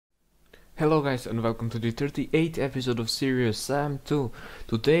Hello guys and welcome to the 38th episode of Serious Sam 2.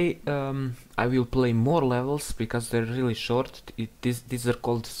 Today I will play more levels because they're really short. These are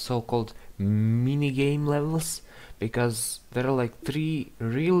called so-called minigame levels because there are like three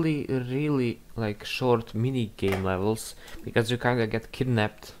really like short minigame levels because you kinda get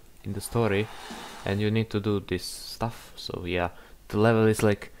kidnapped in the story and you need to do this stuff. So yeah, the level is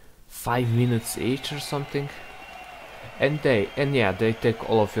like 5 minutes each or something. And they take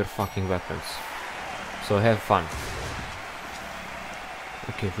all of your fucking weapons. So have fun.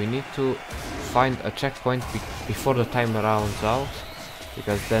 Okay, we need to find a checkpoint before the timer runs out,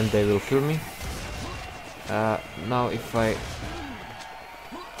 because then they will kill me. Now if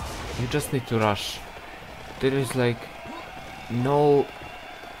you just need to rush. There is like no...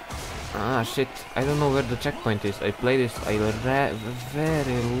 Ah shit, I don't know where the checkpoint is. I played this a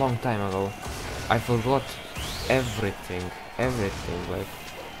very long time ago. I forgot everything, like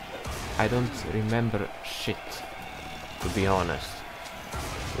I don't remember shit, to be honest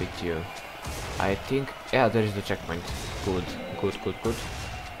with you. I think, yeah, there is the checkpoint. Good.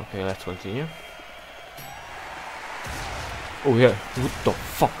 Okay, let's continue. Oh yeah, what the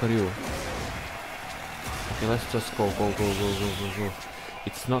fuck are you? Okay, let's just go.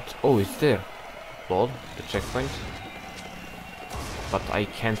 It's not, oh, it's there. Lol, the checkpoint. But I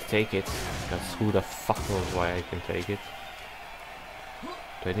can't take it, because who the fuck knows why I can take it.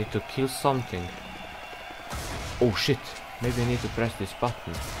 Do I need to kill something? Oh shit, maybe I need to press this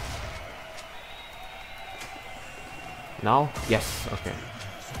button. Now? Yes, okay.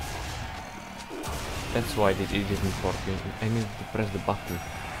 That's why it didn't work. I need to press the button.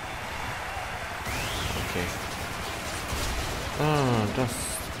 Okay.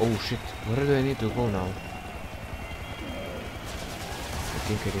 Oh shit, where do I need to go now? I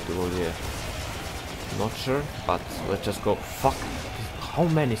think I need to go there. Not sure, but let's just go. Fuck! How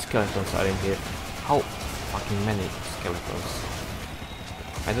many skeletons are in here? How fucking many skeletons?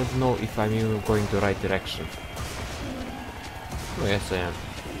 I don't know if I'm even going the right direction. Oh yes I am.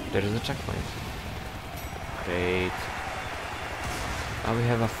 There is a checkpoint. Great. Now we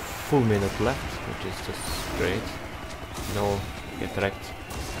have a full minute left, which is just great. No, get wrecked.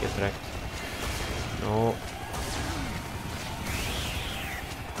 No.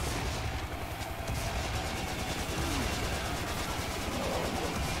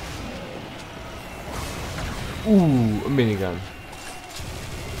 Ooh, a minigun.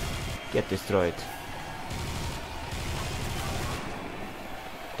 Get destroyed.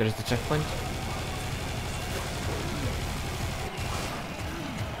 There's the checkpoint.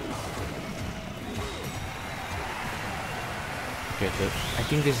 Okay, I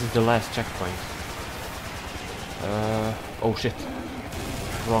think this is the last checkpoint. Oh shit.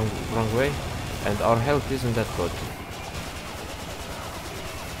 Wrong way. And our health isn't that good.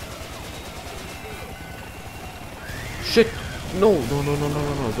 Shit! No,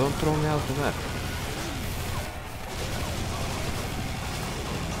 don't throw me out the map.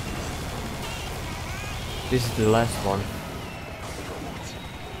 This is the last one.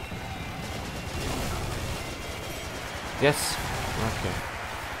 Yes? Okay.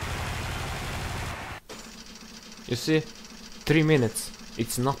 You see? 3 minutes.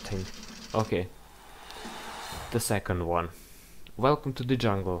 It's nothing. Okay. The second one. Welcome to the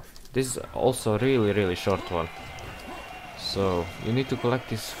jungle. This is also a really short one. So, you need to collect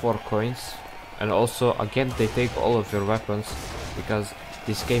these 4 coins, and also, again, they take all of your weapons, because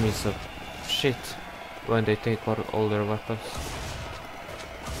this game is a shit when they take all their weapons.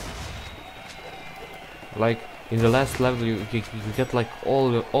 Like, in the last level, you get like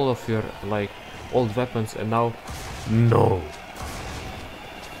all of your like old weapons, and now, no!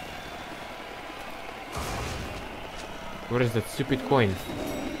 Where is that stupid coin?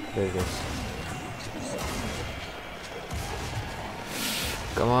 There it is.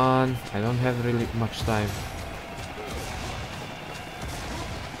 Come on, I don't have really much time.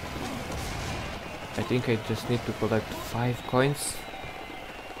 I think I just need to collect 5 coins.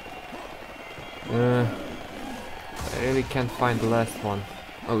 I really can't find the last one.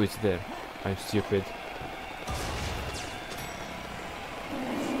 Oh, it's there. I'm stupid.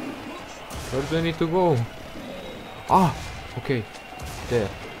 Where do I need to go? Ah! Okay. There.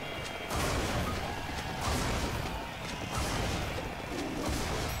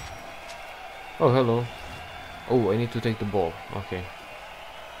 Oh, hello. Oh, I need to take the ball. Okay.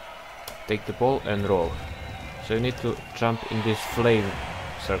 Take the ball and roll. So you need to jump in these flame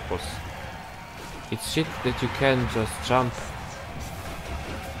circles. It's shit that you can just jump.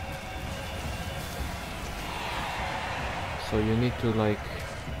 So you need to like...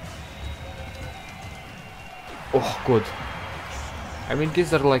 Oh, good. I mean,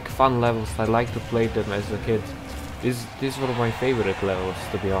 these are like fun levels. I like to play them as a kid. These were my favorite levels,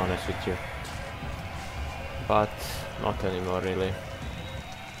 to be honest with you. But not anymore, really.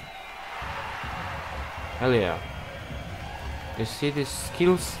 Hell yeah. You see these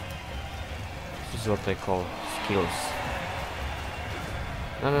skills? This is what I call skills.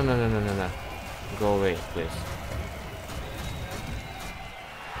 No, no, no, no, no, no, no. Go away, please.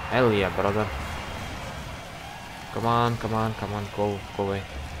 Hell yeah, brother. Come on, come on, come on, go away.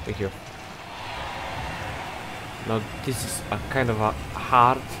 Thank you. Now this is a kind of a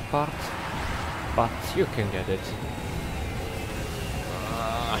hard part, but you can get it.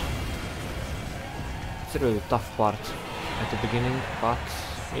 It's a really tough part at the beginning, but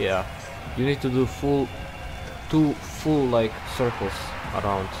yeah, you need to do two full like circles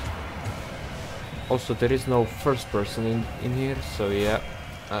around. Also, there is no first person in here, so yeah,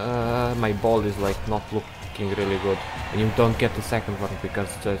 my ball is like not looking really good, and you don't get the second one because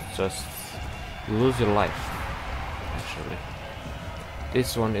just you lose your life. Actually,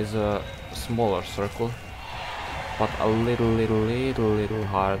 this one is a smaller circle, but a little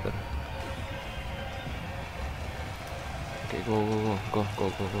harder. Okay, go.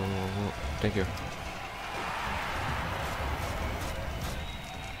 Thank you.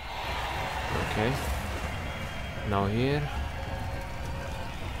 Okay. Now here.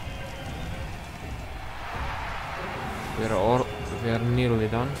 We are nearly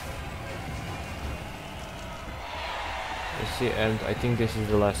done. You see, and I think this is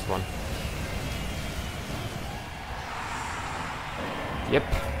the last one. Yep,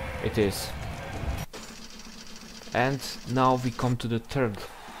 it is. And now we come to the third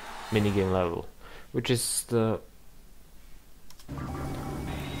minigame level, which is the...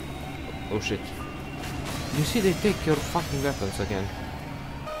 Oh shit. You see, they take your fucking weapons again.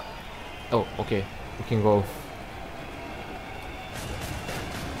 Oh, okay, we can go.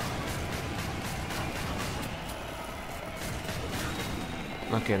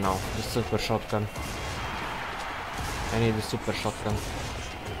 Okay, now the super shotgun. I need the super shotgun.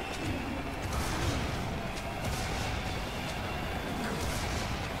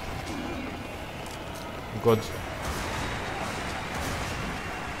 Good.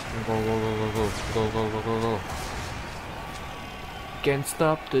 Go. Can't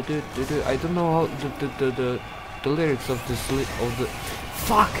stop. I don't know how the lyrics of this of the.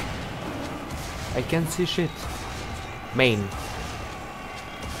 Fuck! I can't see shit. Main.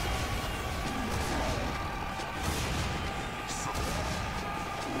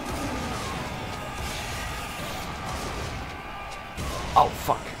 Oh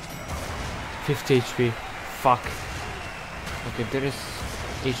fuck. 50 HP. Fuck. Okay, there is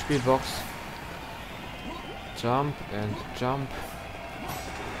HP box. Jump and jump.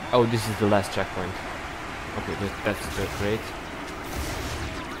 Oh, this is the last checkpoint. Okay, that's great.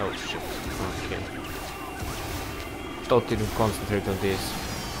 Oh shit. Okay. Don't even concentrate on this.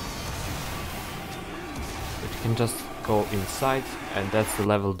 But you can just go inside, and that's the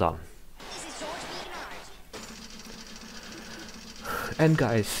level done. And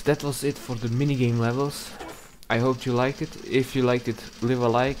guys, that was it for the minigame levels. I hope you liked it. If you liked it, leave a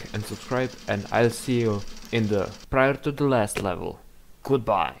like and subscribe, and I'll see you in the prior to the last level.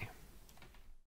 Goodbye.